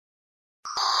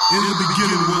In the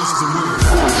beginning was the Word.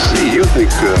 Oh, I see. You think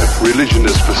religion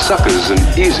is for suckers and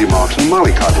easy marks and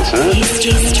mollycoddles, huh?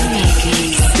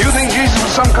 You think Jesus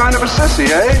was some kind of a sissy,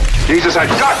 eh? Jesus had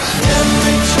guts.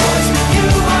 Every choice you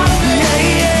are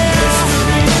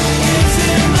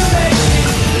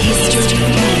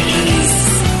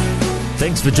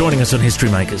Thanks for joining us on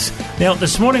History Makers. Now,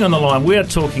 this morning on the line, we are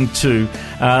talking to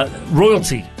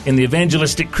royalty in the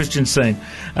evangelistic Christian scene.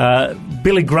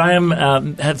 Billy Graham,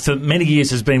 for many years,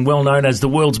 has been well known as the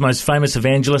world's most famous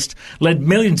evangelist, led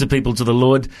millions of people to the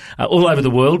Lord all over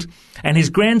the world. And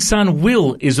his grandson,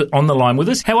 Will, is on the line with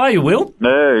us. How are you, Will?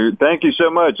 No, thank you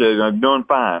so much. I'm doing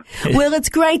fine. Well, it's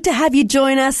great to have you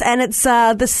join us, and it's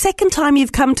the second time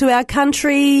you've come to our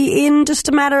country in just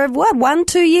a matter of,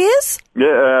 1-2 years? Yeah,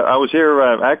 I was here,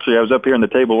 actually, I was up here in the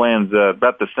Tablelands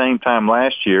about the same time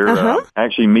last year,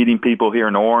 actually meeting people here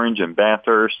in Orange and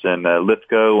Bathurst and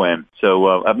Lithgow, and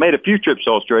so I've made a few trips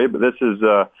to Australia, but this is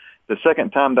the second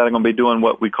time that I'm going to be doing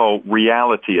what we call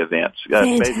reality events,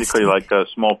 basically like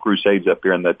small crusades up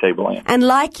here in the Tableland. And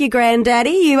like your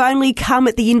granddaddy, you only come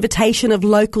at the invitation of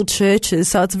local churches,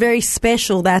 so it's very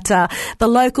special that the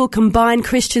local combined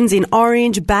Christians in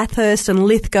Orange, Bathurst and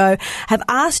Lithgow have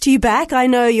asked you back. I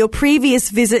know your previous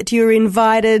visit you were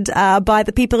invited by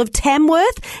the people of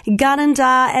Tamworth,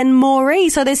 Gunnedah and Moree,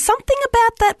 so there's something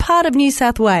about that part of New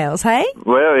South Wales, hey?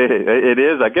 Well, it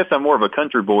is. I guess I'm more of a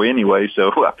country boy anyway,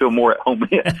 so I feel more at home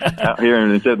out here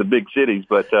instead of the big cities.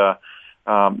 But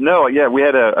no, yeah, we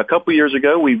had a couple years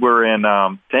ago. We were in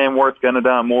Tamworth,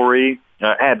 Gunnedah, Moree.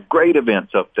 Had great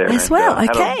events up there as well.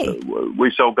 Okay,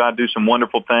 we saw God do some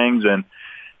wonderful things,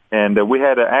 and we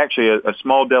had actually a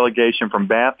small delegation from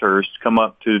Bathurst come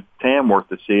up to Tamworth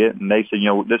to see it, and they said,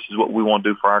 this is what we want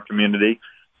to do for our community.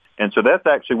 And so that's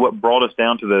actually what brought us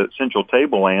down to the Central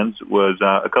Tablelands was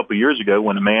a couple of years ago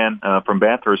when a man from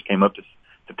Bathurst came up to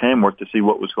Tamworth to see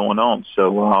what was going on.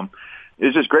 So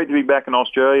it's just great to be back in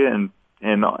Australia and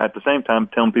at the same time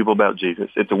telling people about Jesus.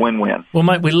 It's a win-win. Well,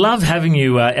 mate, we love having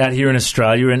you out here in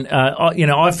Australia. And,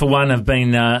 I, for one, have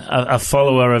been a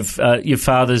follower of your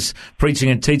father's preaching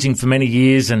and teaching for many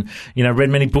years and, read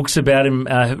many books about him,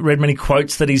 read many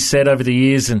quotes that he's said over the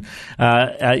years, and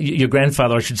your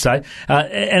grandfather, I should say.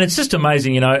 And it's just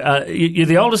amazing, you're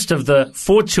the oldest of the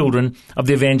 4 children of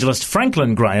the evangelist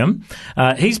Franklin Graham.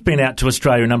 He's been out to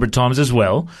Australia a number of times as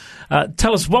well.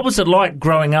 Tell us, what was it like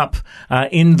growing up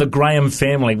in the Graham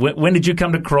family? When did you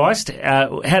come to Christ?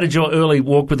 How did your early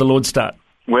walk with the Lord start?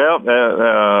 Well,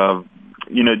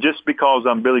 just because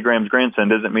I'm Billy Graham's grandson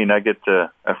doesn't mean I get a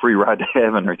free ride to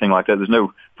heaven or anything like that. There's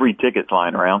no free tickets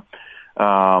lying around.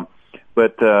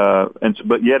 But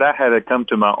yet I had to come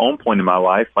to my own point in my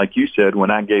life, like you said,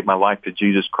 when I gave my life to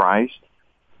Jesus Christ.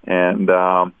 And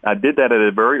I did that at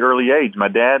a very early age. My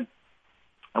dad,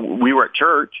 we were at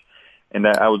church, and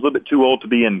I was a little bit too old to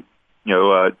be in,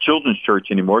 children's church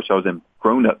anymore, so I was in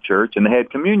grown-up church, and they had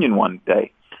communion one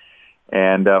day.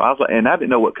 And I was like, and I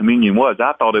didn't know what communion was.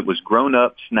 I thought it was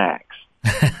grown-up snacks,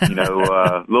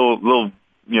 little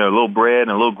bread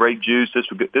and a little grape juice. This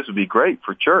would be great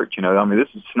for church, this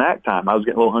is snack time. I was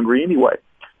getting a little hungry anyway.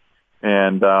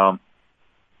 And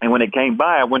when it came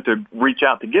by, I went to reach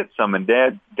out to get some, and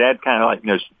Dad kind of like,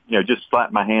 just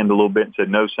slapped my hand a little bit and said,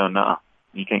 "No, son,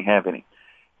 you can't have any."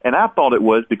 And I thought it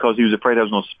was because he was afraid I was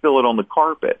going to spill it on the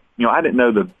carpet. I didn't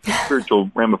know the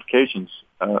spiritual ramifications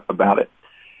about it.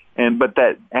 But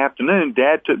that afternoon,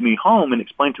 Dad took me home and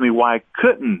explained to me why I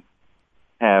couldn't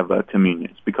have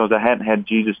communion. It's because I hadn't had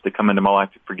Jesus to come into my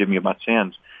life to forgive me of my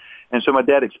sins. And so my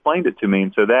dad explained it to me.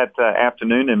 And so that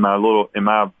afternoon in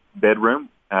my bedroom,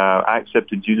 I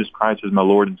accepted Jesus Christ as my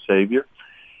Lord and Savior.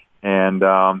 And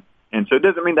so it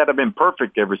doesn't mean that I've been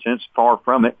perfect ever since, far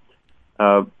from it.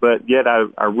 But yet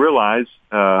I realize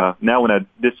now when I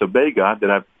disobey God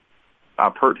that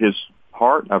I've hurt His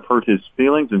heart, I've hurt His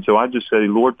feelings, and so I just say,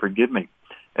 "Lord, forgive me."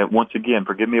 And once again,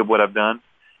 forgive me of what I've done.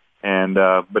 And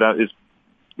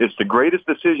it's the greatest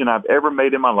decision I've ever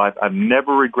made in my life. I've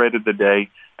never regretted the day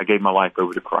I gave my life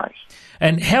over to Christ.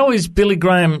 And how is Billy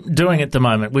Graham doing at the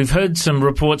moment? We've heard some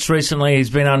reports recently he's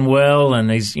been unwell,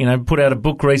 and he's put out a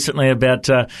book recently about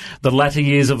the latter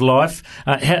years of life.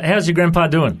 How's your grandpa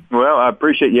doing? Well, I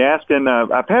appreciate you asking.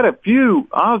 I've had a few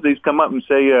Aussies come up and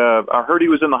say, I heard he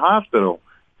was in the hospital.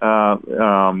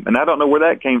 And I don't know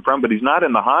where that came from, but he's not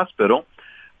in the hospital.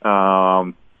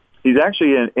 He's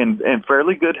actually in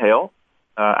fairly good health.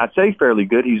 I'd say fairly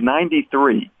good. He's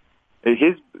 93.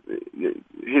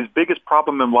 His biggest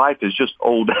problem in life is just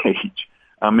old age.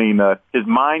 His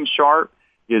mind's sharp.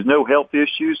 He has no health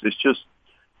issues. It's just,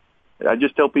 I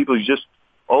just tell people he's just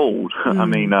old.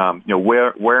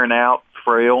 Wearing out,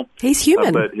 frail. He's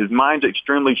human. But his mind's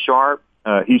extremely sharp.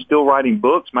 He's still writing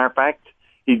books. Matter of fact,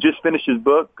 he just finished his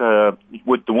book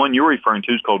with the one you're referring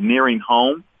to. It's called Nearing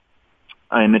Home,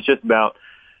 and it's just about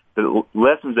the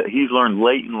lessons that he's learned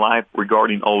late in life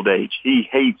regarding old age. He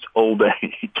hates old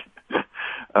age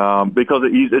because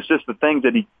it's just the things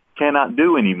that he cannot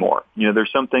do anymore. You know,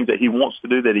 there's some things that he wants to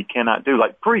do that he cannot do,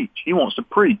 like preach. He wants to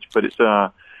preach, but it's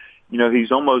you know,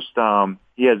 he's almost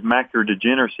he has macular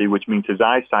degeneracy, which means his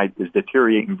eyesight is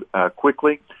deteriorating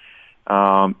quickly.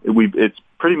 It's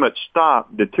pretty much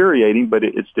stopped deteriorating, but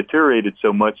it's deteriorated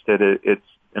so much that it's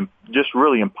just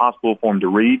really impossible for him to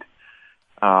read.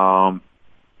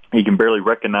 He can barely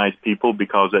recognize people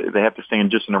because they have to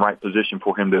stand just in the right position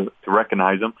for him to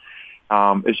recognize them.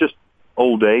 It's just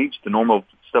old age, the normal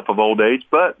stuff of old age.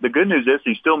 But the good news is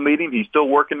he's still meeting. He's still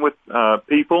working with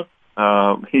people.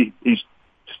 He's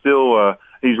still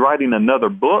he's writing another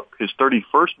book, his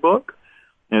 31st book,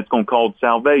 and it's going to be called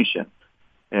Salvation,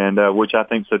 and which I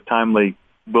think is a timely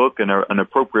book and an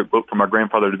appropriate book for my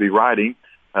grandfather to be writing.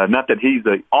 Not that he's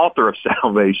the author of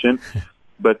salvation,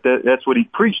 but that's what he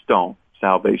preached on,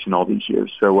 salvation, all these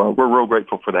years. So we're real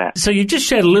grateful for that. So you just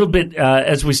shared a little bit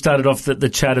as we started off the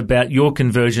chat about your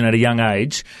conversion at a young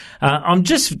age. I'm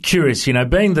just curious, you know,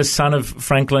 being the son of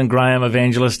Franklin Graham,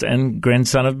 evangelist, and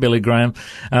grandson of Billy Graham,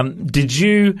 did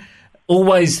you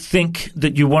always think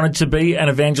that you wanted to be an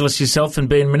evangelist yourself and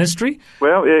be in ministry?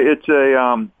 Well,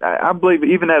 I believe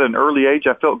even at an early age,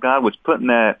 I felt God was putting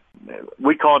that,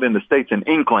 we call it in the States an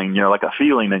inkling, you know, like a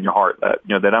feeling in your heart,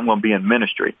 you know, that I'm going to be in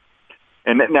ministry.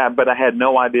 But I had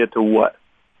no idea to what.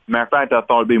 Matter of fact, I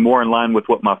thought it'd be more in line with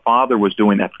what my father was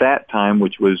doing at that time,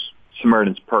 which was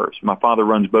Samaritan's Purse. My father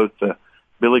runs both the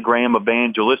Billy Graham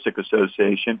Evangelistic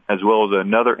Association as well as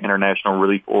another international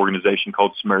relief organization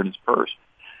called Samaritan's Purse.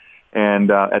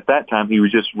 And at that time, he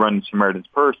was just running Samaritan's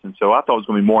Purse, and so I thought it was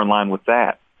going to be more in line with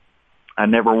that. I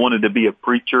never wanted to be a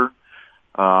preacher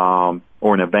or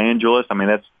an evangelist. I mean,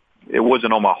 it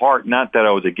wasn't on my heart. Not that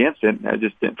I was against it. I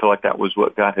just didn't feel like that was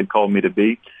what God had called me to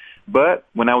be. But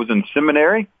when I was in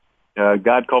seminary,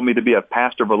 God called me to be a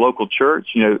pastor of a local church.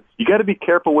 You know, you got to be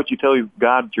careful what you tell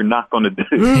God you're not going to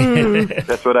do.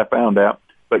 That's what I found out.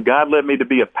 But God led me to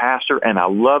be a pastor, and I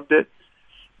loved it.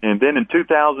 And then in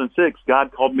 2006,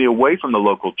 God called me away from the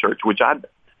local church, which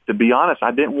to be honest,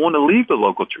 I didn't want to leave the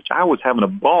local church. I was having a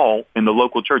ball in the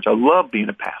local church. I love being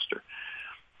a pastor.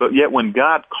 But yet when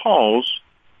God calls,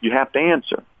 you have to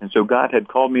answer. And so God had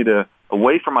called me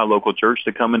away from my local church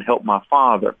to come and help my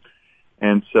father.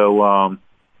 And so,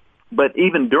 but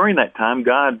even during that time,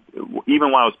 God,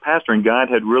 even while I was pastoring, God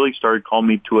had really started calling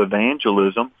me to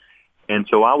evangelism. And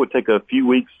so I would take a few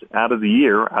weeks out of the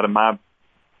year, out of my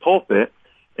pulpit,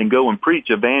 and go and preach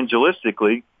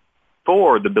evangelistically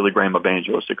for the Billy Graham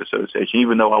Evangelistic Association.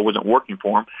 Even though I wasn't working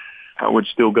for them, I would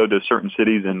still go to certain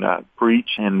cities and preach.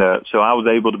 And so I was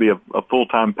able to be a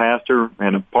full-time pastor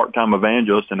and a part-time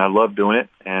evangelist, and I loved doing it.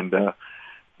 And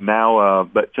now,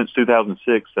 but since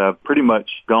 2006, I've pretty much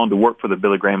gone to work for the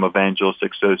Billy Graham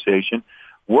Evangelistic Association,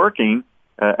 working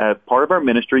at part of our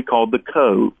ministry called The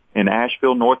Cove in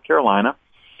Asheville, North Carolina.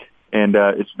 And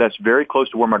that's very close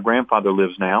to where my grandfather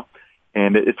lives now.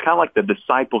 And it's kind of like the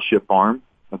discipleship arm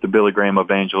of the Billy Graham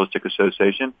Evangelistic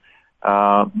Association.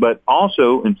 But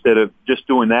also, instead of just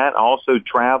doing that, I also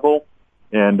travel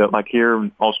and like here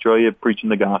in Australia, preaching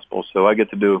the gospel. So I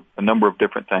get to do a number of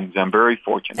different things. I'm very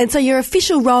fortunate. And so your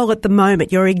official role at the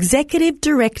moment, you're Executive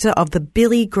Director of the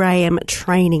Billy Graham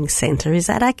Training Centre. Is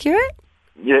that accurate?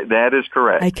 Yeah, that is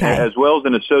correct. Okay. As well as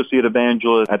an associate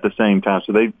evangelist at the same time.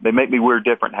 So they make me wear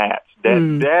different hats.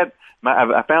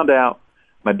 I found out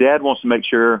my dad wants to make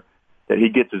sure that he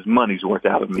gets his money's worth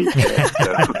out of me. So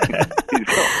he's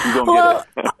gonna well,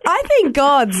 get it. I think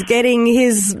God's getting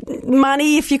his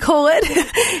money, if you call it,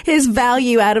 his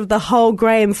value out of the whole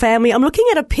Graham family. I'm looking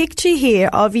at a picture here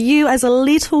of you as a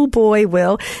little boy,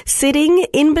 Will, sitting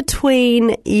in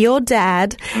between your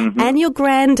dad and your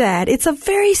granddad. It's a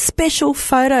very special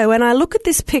photo, and I look at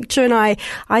this picture and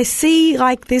I see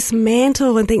like this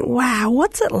mantle and think, wow,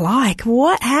 what's it like?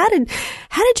 How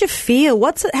did you feel?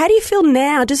 How do you feel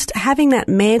now just having that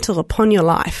mantle upon your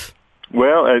life?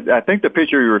 Well, I think the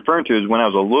picture you're referring to is when I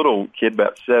was a little kid,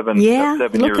 about 7 years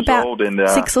old, and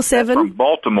 6 or 7 from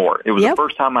Baltimore. It was the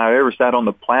first time I ever sat on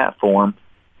the platform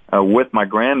with my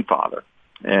grandfather,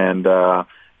 and so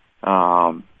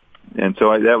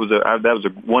that was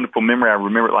a wonderful memory. I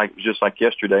remember it like just like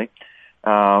yesterday.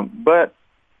 But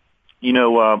you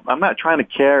know, I'm not trying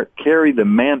to carry the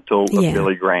mantle of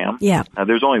Billy Graham. Yeah.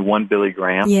 There's only one Billy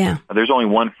Graham. Yeah. There's only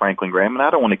one Franklin Graham, and I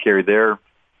don't want to carry their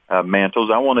mantles.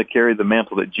 I want to carry the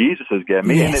mantle that Jesus has given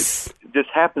me. Yes. And just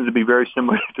happens to be very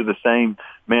similar to the same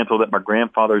mantle that my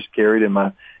grandfather's carried and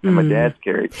my dad's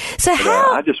carried. So but,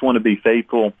 I just want to be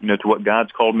faithful, to what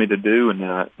God's called me to do,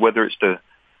 and whether it's to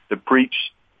preach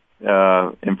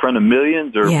in front of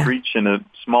millions or preach in a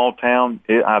small town,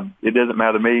 it doesn't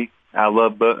matter to me. I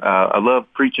love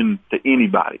preaching to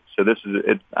anybody. So this is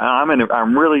it. I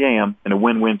really am in a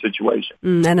win-win situation.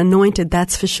 And anointed,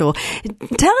 that's for sure.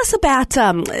 Tell us about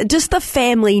just the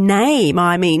family name.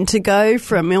 I mean, to go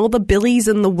from all the Billies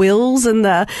and the Wills and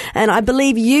I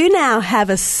believe you now have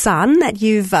a son that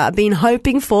you've been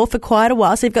hoping for quite a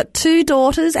while. So you've got 2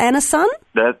 daughters and a son.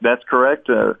 That's correct.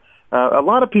 A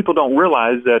lot of people don't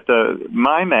realize that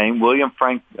my name, William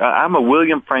Frank. I'm a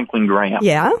William Franklin Graham.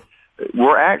 Yeah.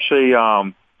 We're actually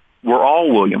we're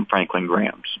all William Franklin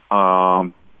Grahams.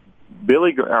 All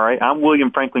right, I'm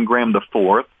William Franklin Graham the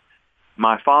fourth.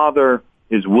 My father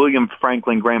is William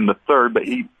Franklin Graham the third,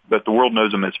 but the world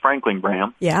knows him as Franklin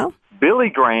Graham. Yeah. Billy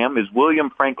Graham is William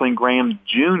Franklin Graham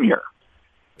Jr.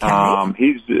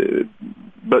 Okay.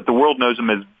 But the world knows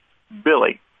him as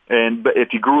Billy. But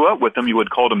if you grew up with him, you would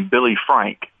call him Billy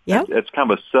Frank. Yeah. That's kind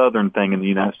of a Southern thing in the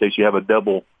United States. You have a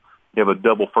double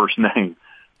first name.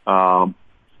 And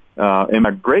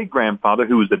my great-grandfather,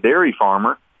 who was the dairy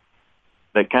farmer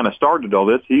that kind of started all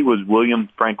this, he was William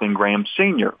Franklin Graham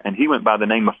Sr., and he went by the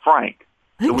name of Frank.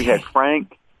 Okay. So we had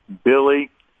Frank, Billy,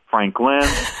 Franklin,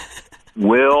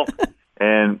 Will,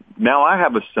 and now I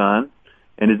have a son,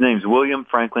 and his name's William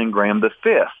Franklin Graham the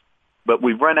fifth. But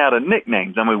we've run out of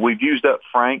nicknames. I mean, we've used up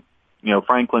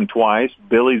Franklin twice.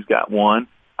 Billy's got one.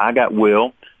 I got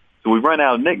Will. So we've run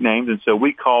out of nicknames, and so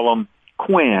we call him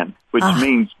Quinn, which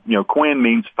means, Quinn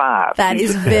means 5. That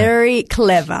is very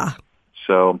clever.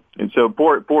 So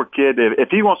poor kid, if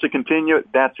he wants to continue it,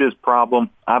 that's his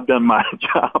problem. I've done my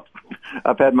job.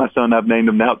 I've had my son, I've named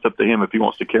him, now it's up to him if he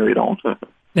wants to carry it on.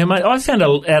 Now, mate, I found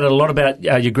out a lot about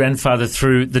your grandfather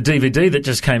through the DVD that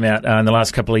just came out in the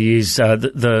last couple of years,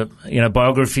 the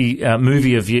biography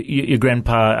movie of your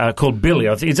grandpa called Billy.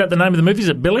 Is that the name of the movie? Is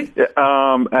it Billy? There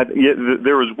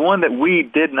was one that we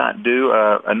did not do.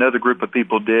 Another group of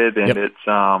people did, and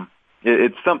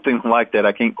it's something like that.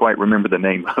 I can't quite remember the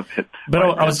name of it. But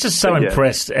I was just so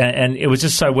impressed, and it was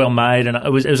just so well made, and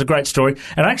it was a great story.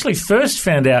 And I actually first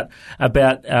found out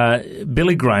about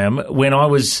Billy Graham when I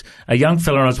was a young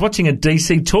fella and I was watching a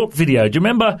DC Talk video. Do you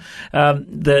remember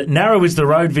the Narrow is the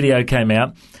Road video came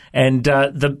out? And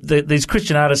these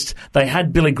Christian artists, they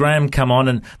had Billy Graham come on,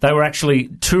 and they were actually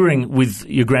touring with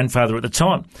your grandfather at the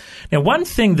time. Now, one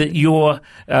thing that your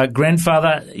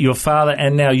grandfather, your father,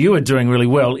 and now you are doing really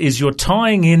well is you're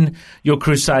tying in your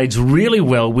crusades really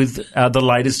well with the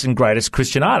latest and greatest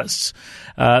Christian artists.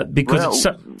 Because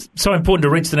it's so important to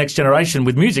reach the next generation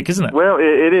with music, isn't it? Well,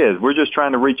 it is. We're just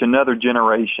trying to reach another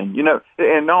generation.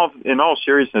 In all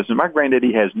seriousness, my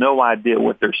granddaddy has no idea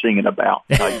what they're singing about,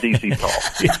 like DC Talk.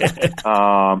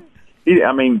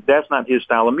 That's not his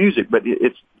style of music, but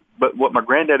what my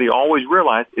granddaddy always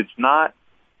realized, it's not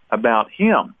about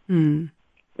him, and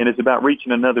it's about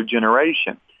reaching another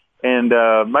generation. And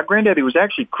my granddaddy was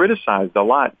actually criticized a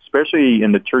lot, especially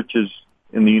in the churches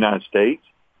in the United States.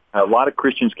 A lot of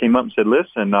Christians came up and said,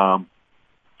 listen,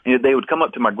 they would come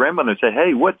up to my grandmother and say,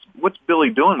 hey, what's Billy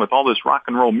doing with all this rock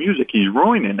and roll music? He's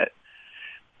ruining it.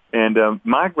 And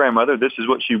my grandmother, this is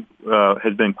what she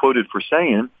has been quoted for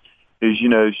saying, is,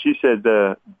 she said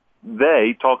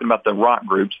they, talking about the rock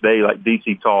groups, they like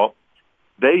DC Talk,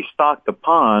 they stock the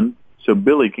pond so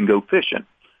Billy can go fishing.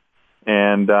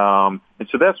 And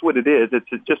so that's what it is.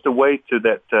 It's just a way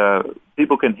that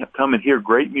people can come and hear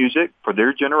great music for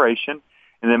their generation.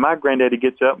 And then my granddaddy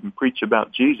gets up and preach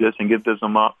about Jesus and gives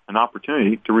them an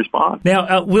opportunity to respond.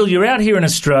 Now, Will, you're out here in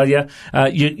Australia.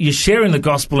 You're sharing the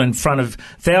gospel in front of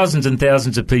thousands and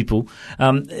thousands of people.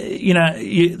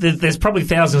 There's probably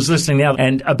thousands listening now,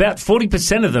 and about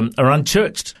 40% of them are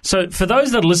unchurched. So for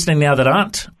those that are listening now that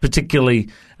aren't particularly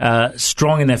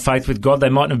strong in their faith with God, they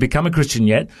mightn't have become a Christian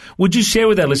yet, would you share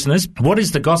with our listeners what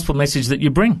is the gospel message that you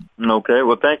bring? Okay,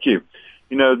 well, thank you.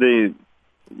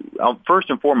 First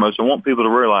and foremost, I want people to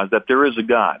realize that there is a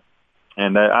God.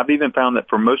 And I've even found that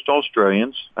for most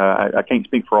Australians, I can't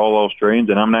speak for all Australians,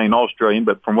 and I'm not an Australian,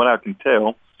 but from what I can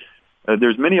tell,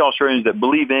 there's many Australians that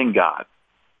believe in God.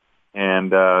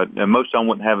 And most of them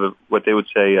wouldn't have what they would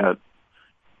say,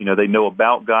 they know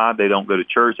about God. They don't go to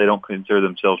church. They don't consider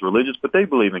themselves religious, but they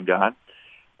believe in God.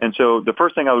 And so the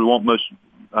first thing I would want most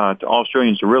to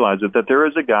Australians to realize is that there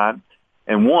is a God,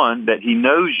 and one, that he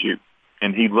knows you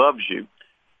and he loves you.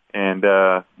 And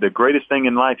the greatest thing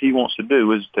in life he wants to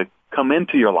do is to come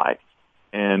into your life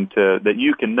and that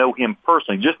you can know him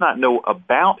personally, just not know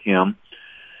about him,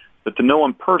 but to know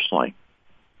him personally.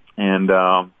 and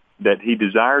that He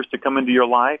desires to come into your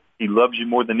life. He loves you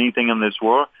more than anything in this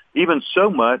world. Even so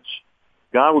much,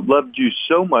 God loved you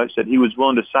so much that He was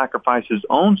willing to sacrifice His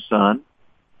own Son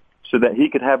so that He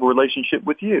could have a relationship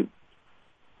with you.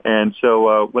 And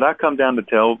so what I come down to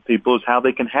tell people is how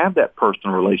they can have that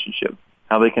personal relationship,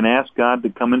 how they can ask God to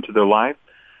come into their life,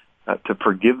 to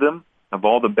forgive them of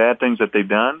all the bad things that they've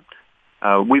done.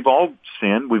 We've all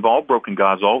sinned. We've all broken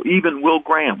God's law. Even Will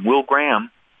Graham. Will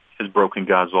Graham has broken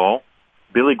God's law.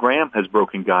 Billy Graham has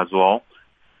broken God's law.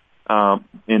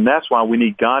 And that's why we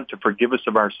need God to forgive us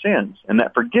of our sins. And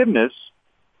that forgiveness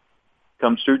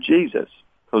comes through Jesus,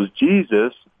 because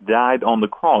Jesus died on the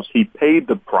cross. He paid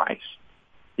the price.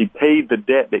 He paid the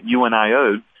debt that you and I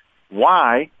owed.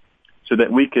 Why? So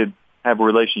that we could have a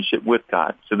relationship with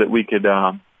God, so that we could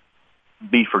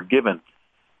be forgiven,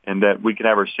 and that we could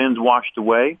have our sins washed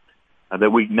away,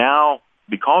 that we now,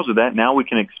 because of that, now we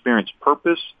can experience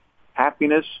purpose,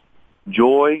 happiness,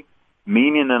 joy,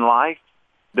 meaning in life.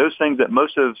 Those things that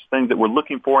most of those things that we're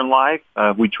looking for in life,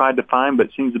 we tried to find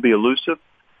but seems to be elusive,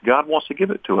 God wants to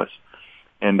give it to us.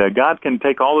 And God can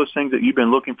take all those things that you've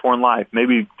been looking for in life,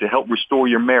 maybe to help restore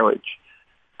your marriage,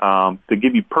 to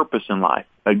give you purpose in life,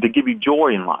 to give you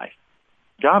joy in life.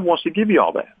 God wants to give you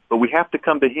all that, but we have to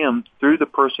come to Him through the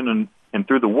person and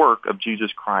through the work of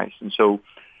Jesus Christ. And so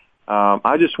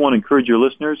I just want to encourage your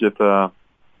listeners, if to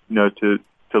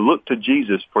look to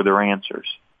Jesus for their answers.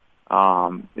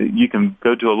 You can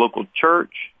go to a local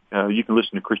church. You can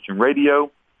listen to Christian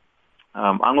radio.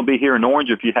 I'm going to be here in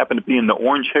Orange. If you happen to be in the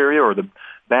Orange area or the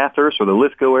Bathurst or the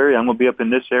Lithgow area, I'm going to be up in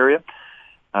this area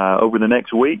over the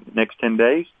next week, next 10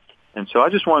 days. And so I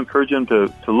just want to encourage them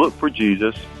to look for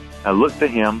Jesus, look to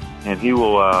Him, and He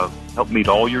will help meet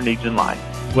all your needs in life.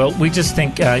 Well, we just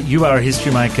think you are a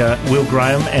history maker, Will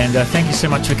Graham, and thank you so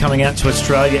much for coming out to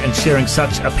Australia and sharing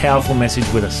such a powerful message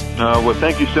with us. Well,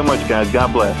 thank you so much, guys.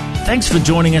 God bless. Thanks for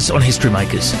joining us on History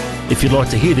Makers. If you'd like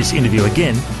to hear this interview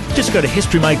again, just go to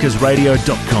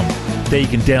historymakersradio.com. There you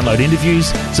can download interviews,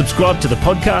 subscribe to the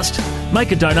podcast,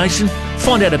 make a donation,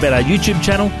 find out about our YouTube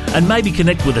channel, and maybe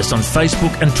connect with us on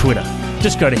Facebook and Twitter.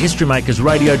 Just go to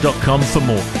historymakersradio.com for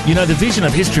more. You know, the vision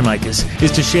of History Makers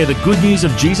is to share the good news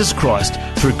of Jesus Christ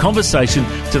through conversation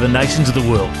to the nations of the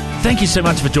world. Thank you so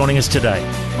much for joining us today.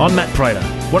 I'm Matt Prater.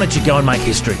 Why don't you go and make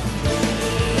history?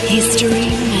 History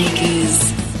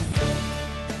Makers.